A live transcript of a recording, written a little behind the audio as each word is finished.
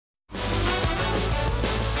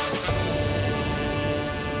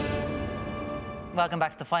Welcome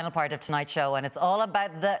back to the final part of tonight's show, and it's all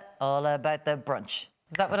about the brunch.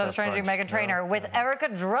 Is that what I was trying to do, Megan Trainor, with Erica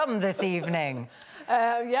Drum this evening?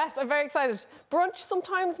 Yes, I'm very excited. Brunch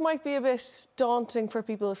sometimes might be a bit daunting for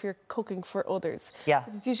people if you're cooking for others. Yeah.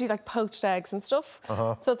 It's usually like poached eggs and stuff.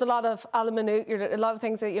 So it's a lot of a la minute, a lot of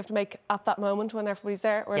things that you have to make at that moment when everybody's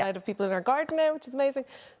there. We're allowed to have people in our garden now, which is amazing.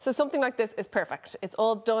 So something like this is perfect. It's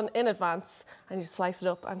all done in advance, and you slice it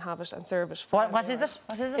up and have it and serve it. What is it?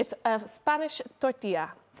 What is it? It's a Spanish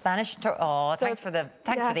tortilla. Spanish tortilla. Oh, so thanks for the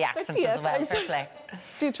accent tortilla, as well. Fair play.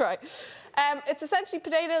 Do try. It's essentially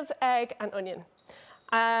potatoes, egg, and onion.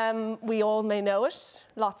 We all may know it.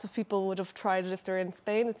 Lots of people would have tried it if they're in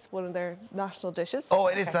Spain. It's one of their national dishes. Oh,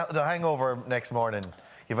 it is the hangover next morning.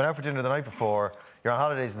 You've been out for dinner the night before. You're on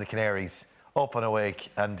holidays in the Canaries, up and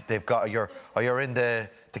awake, and they've got you're in the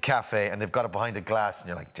cafe and they've got it behind a glass, and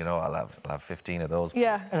you're like, do you know, I'll have 15 of those.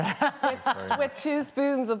 Yeah, with 2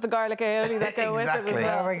 spoons of the garlic aioli that go with it as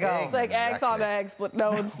well. There we go. It's like eggs on eggs, but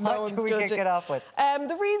no one's What do we judging. kick it off with?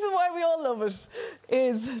 The reason why we all love it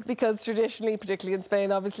is because traditionally, particularly in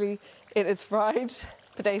Spain, obviously, it is fried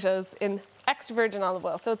potatoes in extra virgin olive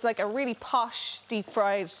oil. So it's like a really posh, deep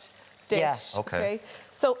fried dish. Yeah. Okay.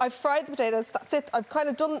 So I've fried the potatoes. That's it. I've kind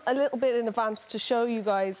of done a little bit in advance to show you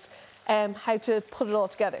guys how to put it all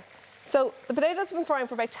together. So the potatoes have been frying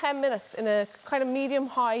for about 10 minutes in a kind of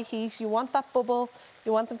medium-high heat. You want that bubble.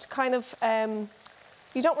 You want them to kind of,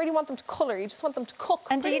 you don't really want them to colour. You just want them to cook.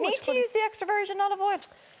 And do you need to use the extra virgin olive oil?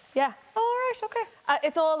 Yeah. All right, okay.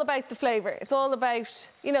 It's all about the flavour. It's all about,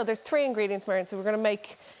 you know, there's 3 ingredients, Maren, so we're going to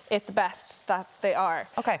make it the best that they are.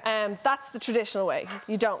 Okay. That's the traditional way.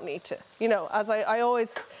 You don't need to. You know, as I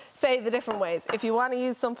always say the different ways. If you want to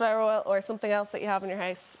use sunflower oil or something else that you have in your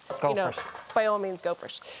house, Go for it. by all means, go for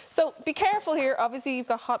it. So be careful here. Obviously, you've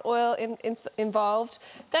got hot oil involved.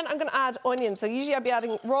 Then I'm going to add onions. So usually I'd be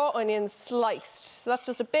adding raw onions sliced. So that's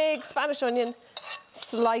just a big Spanish onion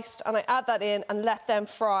sliced, and I add that in and let them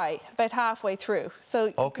fry about halfway through. So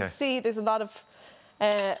you can see there's a lot of,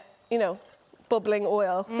 you know, bubbling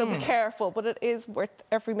oil. So be careful, but it is worth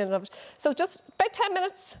every minute of it. So just about 10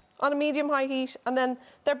 minutes on a medium-high heat, and then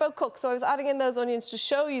they're both cooked. So I was adding in those onions to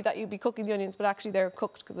show you that you'd be cooking the onions, but actually they're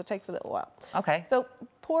cooked because it takes a little while. Okay. So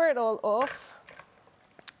pour it all off.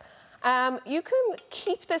 You can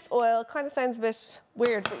keep this oil, kind of sounds a bit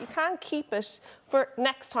weird, but you can keep it for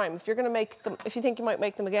next time. If you're going to make them, if you think you might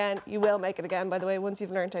make them again, you will make it again, by the way. Once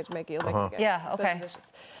you've learned how to make it, you'll make it again. Yeah, okay.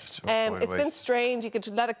 So delicious. It's been strained. You could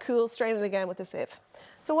let it cool, strain it again with a sieve.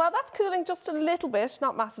 So while that's cooling just a little bit,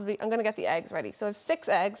 not massively, I'm going to get the eggs ready. So I have 6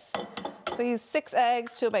 eggs. So I use 6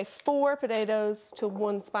 eggs to about 4 potatoes to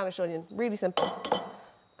 1 Spanish onion. Really simple.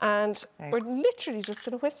 And we're literally just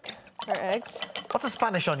going to whisk our eggs. What's a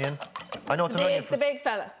Spanish onion? I know it's an onion. The big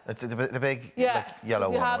fella. It's the big, yeah, like, yellow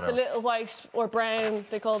one. You have the little white or brown,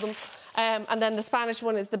 they call them. And then the Spanish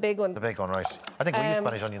one is the big one. The big one, right. I think we use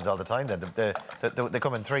Spanish onions all the time then. They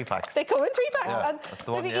come in 3 packs. They come in 3 packs. Yeah, and that's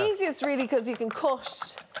the one, they're the easiest, really, because you can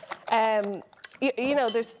cut, you know,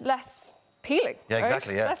 there's less peeling. Yeah,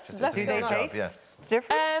 exactly, right? yeah. Less Do they taste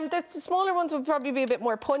different? The smaller ones would probably be a bit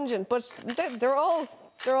more pungent, but they're all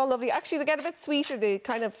lovely. Actually, they get a bit sweeter, the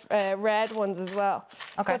kind of red ones as well.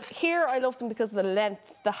 Okay. But here I love them because of the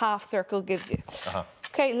length the half circle gives you.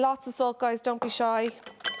 Okay, lots of salt, guys. Don't be shy.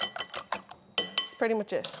 That's pretty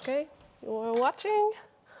much it, okay? You're watching.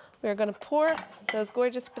 We're going to pour those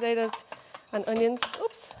gorgeous potatoes and onions,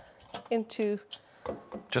 into...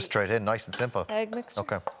 Just straight in, nice and simple. Egg mixture.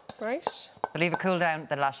 Okay. Right. Leave it cool down,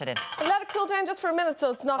 then lash it in. And let it cool down just for a minute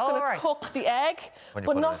so it's not going to cook the egg,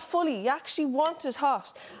 but not fully. You actually want it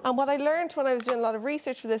hot. And what I learned when I was doing a lot of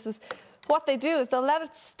research for this was what they do is they'll let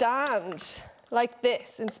it stand like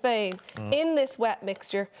this in Spain in this wet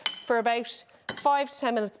mixture for about 5 to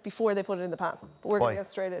 10 minutes before they put it in the pan. But we're going to go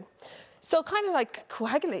straight in. So it kind of like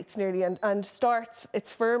coagulates nearly and starts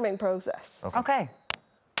its firming process. Okay.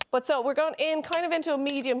 But so we're going in kind of into a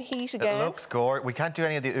medium heat again. It looks gorgeous. We can't do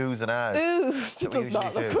any of the oohs and ahs. Oohs. It does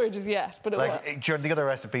not look gorgeous yet, but it will. Like during the other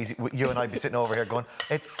recipes, you and I'd be sitting over here going,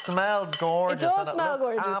 it smells gorgeous. It does smell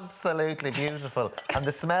gorgeous. Absolutely beautiful. And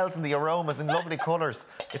the smells and the aromas and lovely colours.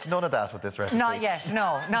 It's none of that with this recipe. Not yet,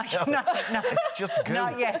 no. No. It's just goo.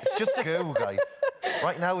 Not yet. It's just goo, guys.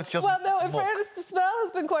 Right now it's just Well, no, in fairness, the smell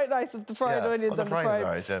has been quite nice of the fried onions and the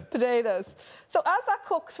fried potatoes. So as that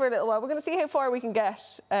cooks for a little while, we're going to see how far we can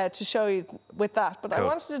get to show you with that. But I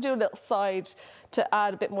wanted to do a little side to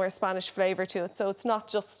add a bit more Spanish flavour to it. So it's not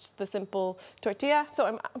just the simple tortilla. So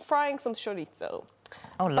I'm frying some chorizo.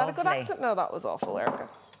 Oh, Is that a good accent? No, that was awful, Erica.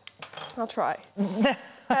 I'll try.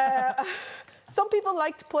 Some people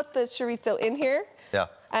like to put the chorizo in here. Yeah.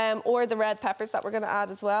 Or the red peppers that we're going to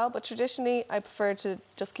add as well. But traditionally, I prefer to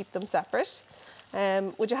just keep them separate.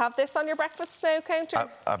 Would you have this on your breakfast now counter?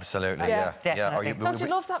 Absolutely, Yeah. Definitely. Don't you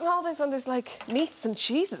love that in holidays when there's like meats and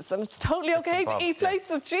cheeses and it's totally okay to eat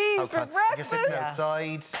plates of cheese for breakfast? You're sitting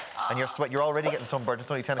outside and you're already getting sunburned.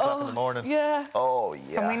 It's only 10 o'clock in the morning. Yeah. Oh,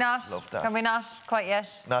 yeah. Can we not? Love that. Can we not quite yet?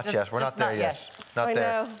 Not yet. We're not there yet. Not I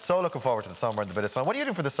there. know. So looking forward to the summer and the bit of sun. What are you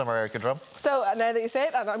doing for the summer, Erica Drum? So now that you say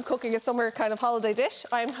it, and I'm cooking a summer kind of holiday dish,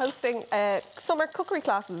 I'm hosting summer cookery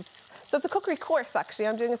classes. So it's a cookery course, actually.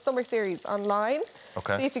 I'm doing a summer series online.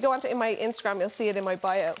 Okay. So if you go onto my Instagram, you'll see it in my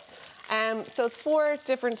bio. So it's 4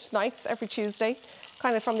 different nights every Tuesday,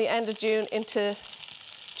 kind of from the end of June into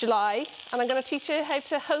July. And I'm going to teach you how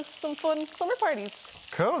to host some fun summer parties.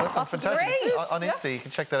 Cool, that sounds fantastic. great. On Insta, you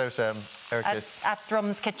can check that out, Erica. At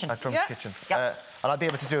Drum's Kitchen. At Drum's Yeah. Kitchen. Yeah. And I'll be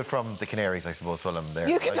able to do it from the Canaries, I suppose, while I'm there.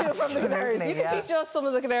 You can do it from the Canaries. You can Absolutely, teach us some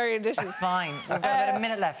of the Canarian dishes. Fine. We've got about a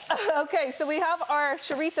minute left. Okay, so we have our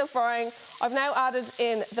chorizo frying. I've now added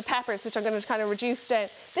in the peppers, which I'm going to kind of reduce down.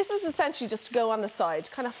 This is essentially just to go on the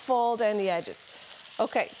side, kind of fall down the edges.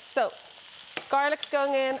 Okay, so garlic's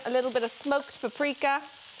going in, a little bit of smoked paprika,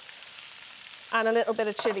 and a little bit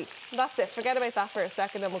of chili. That's it. Forget about that for a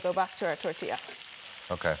second, then we'll go back to our tortilla.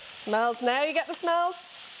 Okay. Smells. Now you get the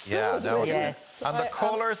smells. Yeah, So no, delicious. And the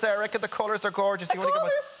colours, Erica, the colours are gorgeous. The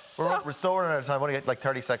colours, We're stop. restoring out of time. We only got like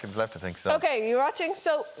 30 seconds left, I think. So. Okay, you're watching.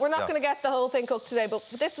 So we're not Yeah. going to get the whole thing cooked today, but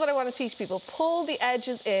this is what I want to teach people. Pull the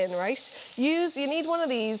edges in, right? You need one of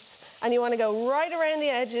these, and you want to go right around the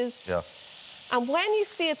edges. Yeah. And when you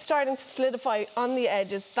see it starting to solidify on the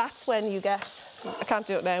edges, that's when you get, I can't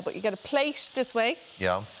do it now, but you get a plate this way.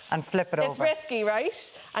 Yeah. And flip it It's over. risky,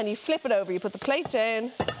 right? And you flip it over. You put the plate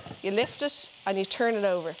down, you lift it, and you turn it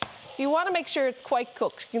over. So you want to make sure it's quite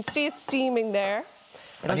cooked. You can see it steaming there.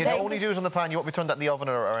 And you only do it on the pan. You won't be throwing that in the oven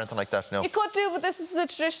or anything like that, no? You could do, but this is the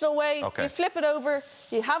traditional way. Okay. You flip it over,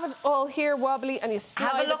 you have it all here wobbly, and you slide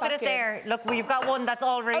Have a look back at it in. there. Look, we've got one that's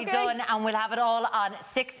already Okay. done, and we'll have it all on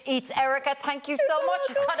 6 Eats. Erica, thank you so much.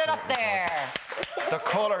 Just cut it up there. The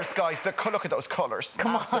colours, guys. Look at those colours.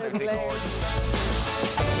 Come on. Absolutely Layers.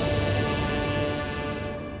 gorgeous.